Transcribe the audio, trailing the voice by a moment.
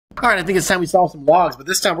All right, I think it's time we solve some logs, but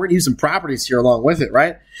this time we're going to use some properties here along with it,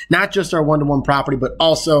 right? Not just our one-to-one property, but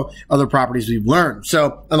also other properties we've learned.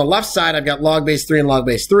 So on the left side, I've got log base 3 and log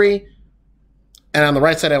base 3. And on the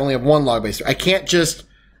right side, I only have one log base 3. I can't just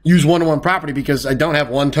use one-to-one property because I don't have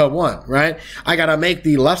one-to-one, right? I got to make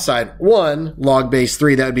the left side 1 log base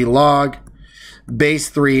 3. That would be log base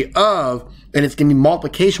 3 of, and it's going to be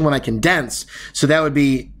multiplication when I condense. So that would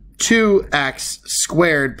be 2x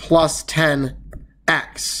squared plus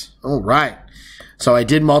 10x. All right. So I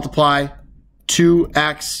did multiply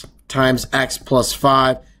 2x times x plus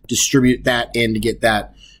 5, distribute that in to get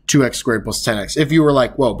that 2x squared plus 10x. If you were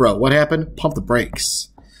like, whoa, bro, what happened? Pump the brakes.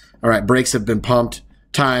 All right, brakes have been pumped.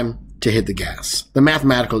 Time to hit the gas. The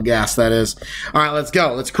mathematical gas, that is. All right, let's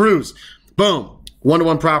go. Let's cruise. Boom.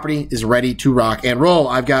 One-to-one property is ready to rock and roll.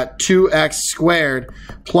 I've got 2x squared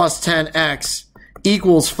plus 10x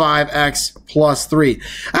equals 5x plus 3.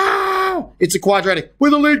 Ow! It's a quadratic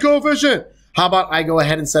with a lead coefficient. How about I go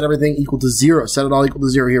ahead and set everything equal to 0? Set it all equal to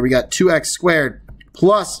 0 here. We got 2x squared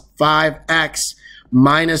plus 5x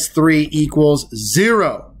minus 3 equals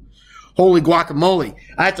 0. Holy guacamole.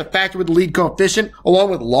 I have to factor with the lead coefficient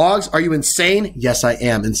along with logs. Are you insane? Yes, I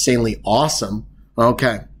am. Insanely awesome.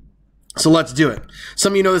 Okay. So let's do it.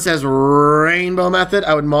 Some of you know this as rainbow method.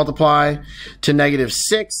 I would multiply to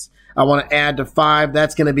 -6. I want to add to 5.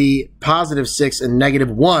 That's going to be +6 and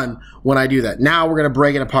 -1 when I do that. Now we're going to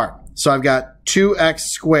break it apart. So I've got 2x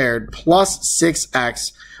squared plus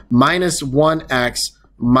 6x minus 1x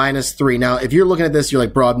minus 3. Now, if you're looking at this, you're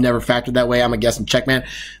like, bro, I've never factored that way. I'm a guess and check man.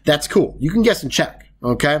 That's cool. You can guess and check.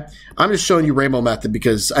 Okay. I'm just showing you rainbow method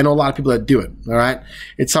because I know a lot of people that do it. All right.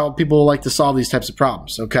 It's how people like to solve these types of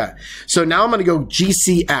problems. Okay. So now I'm going to go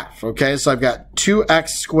GCF. Okay. So I've got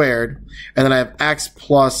 2x squared and then I have x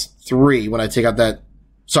plus 3 when I take out that,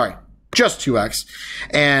 sorry, just 2x,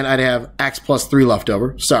 and I'd have x plus 3 left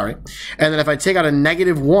over. Sorry. And then if I take out a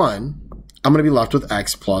 -1, I'm going to be left with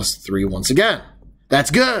x plus 3 once again.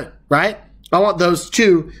 That's good, right? I want those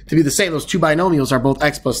two to be the same. Those two binomials are both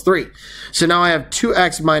x plus 3. So now I have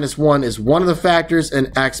 2x minus 1 is one of the factors,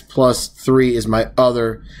 and x plus 3 is my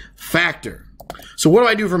other factor. So what do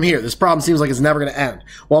I do from here? This problem seems like it's never going to end.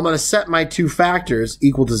 Well, I'm going to set my two factors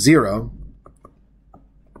equal to 0,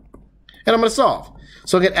 and I'm going to solve.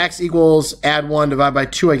 So I get x equals add 1 divided by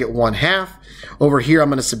 2. I get 1/2. Over here, I'm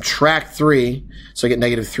going to subtract 3, so I get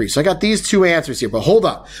 -3. So I got these two answers here, but hold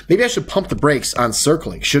up. Maybe I should pump the brakes on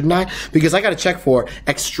circling, shouldn't I? Because I got to check for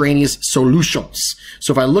extraneous solutions.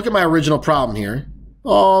 So if I look at my original problem here,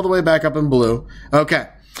 all the way back up in blue, okay,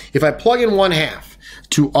 if I plug in 1/2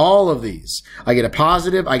 to all of these, I get a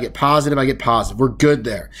positive, I get positive, I get positive. We're good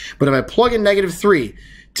there. But if I plug in -3,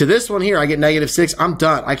 to this one here, I get -6. I'm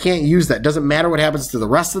done. I can't use that. Doesn't matter what happens to the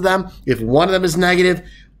rest of them. If one of them is negative,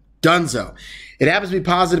 donezo. It happens to be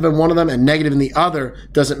positive in one of them and negative in the other.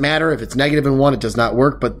 Doesn't matter. If it's negative in one, it does not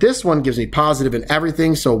work. But this one gives me positive in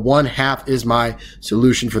everything. So 1/2 is my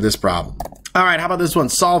solution for this problem. All right, how about this one?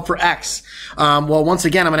 Solve for x. Well, once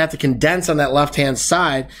again, I'm going to have to condense on that left-hand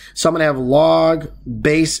side. So I'm going to have log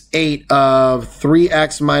base 8 of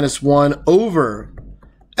 3x minus 1 over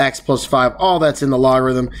x plus 5, all that's in the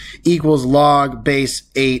logarithm, equals log base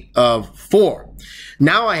 8 of 4.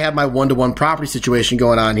 Now I have my one-to-one property situation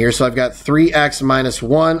going on here. So I've got 3x minus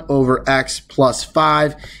 1 over x plus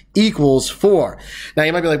 5 equals 4. Now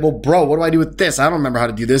you might be like, well, bro, what do I do with this? I don't remember how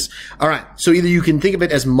to do this. All right, so either you can think of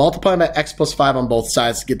it as multiplying by x plus 5 on both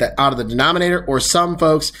sides to get that out of the denominator, or some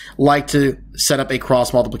folks like to set up a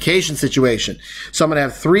cross multiplication situation. So I'm going to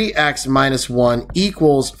have 3x minus 1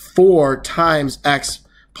 equals 4 times x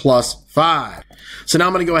plus 5. So now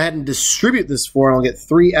I'm going to go ahead and distribute this 4, and I'll get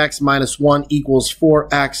 3x minus 1 equals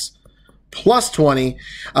 4x plus 20.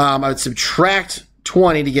 I would subtract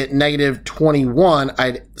 20 to get -21.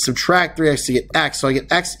 I'd subtract 3x to get x, so I get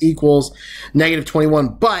x equals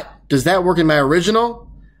 -21. But does that work in my original?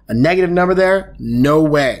 A negative number there? No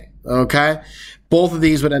way. Okay? Both of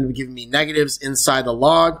these would end up giving me negatives inside the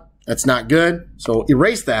log. That's not good. So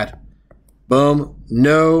erase that. Boom.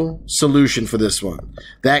 No solution for this one.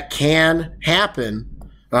 That can happen.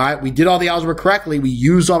 All right. We did all the algebra correctly. We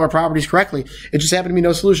used all of our properties correctly. It just happened to be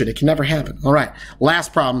no solution. It can never happen. All right.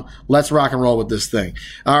 Last problem. Let's rock and roll with this thing.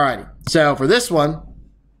 All righty. So for this one,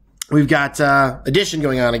 we've got addition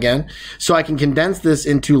going on again. So I can condense this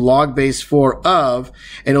into log base 4 of,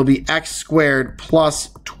 and it'll be x squared plus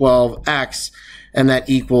 12x, and that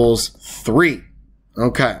equals 3.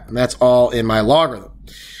 Okay. And that's all in my logarithm.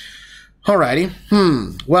 Alrighty.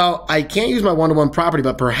 Well, I can't use my one-to-one property,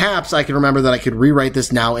 but perhaps I can remember that I could rewrite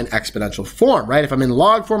this now in exponential form, right? If I'm in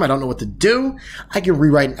log form, I don't know what to do. I can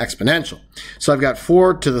rewrite in exponential. So I've got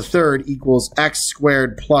 4 to the third equals x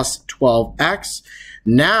squared plus 12x.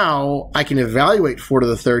 Now I can evaluate 4 to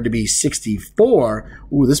the third to be 64.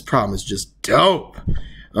 Ooh, this problem is just dope.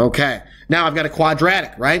 Okay. Now I've got a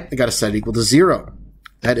quadratic, right? I got to set it equal to 0.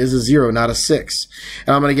 That is a 0, not a 6.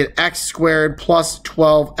 And I'm going to get x squared plus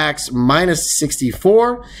 12x minus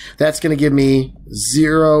 64. That's going to give me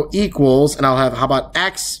 0 equals, and I'll have, how about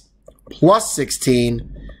x plus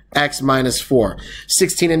 16, x minus 4.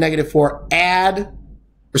 16 and negative 4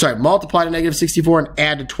 multiply to negative 64 and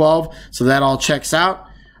add to 12. So that all checks out.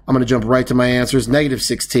 I'm going to jump right to my answers. Negative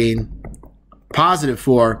 16, positive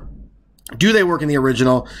 4. Do they work in the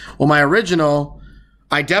original? Well, my original,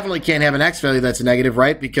 I definitely can't have an x value that's a negative,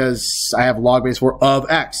 right? Because I have log base 4 of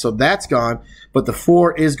x. So that's gone. But the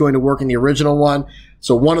 4 is going to work in the original one.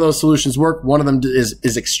 So one of those solutions work. One of them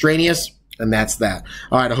is extraneous. And that's that.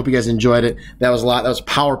 All right. I hope you guys enjoyed it. That was a lot. That was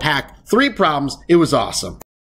power packed. 3 problems. It was awesome.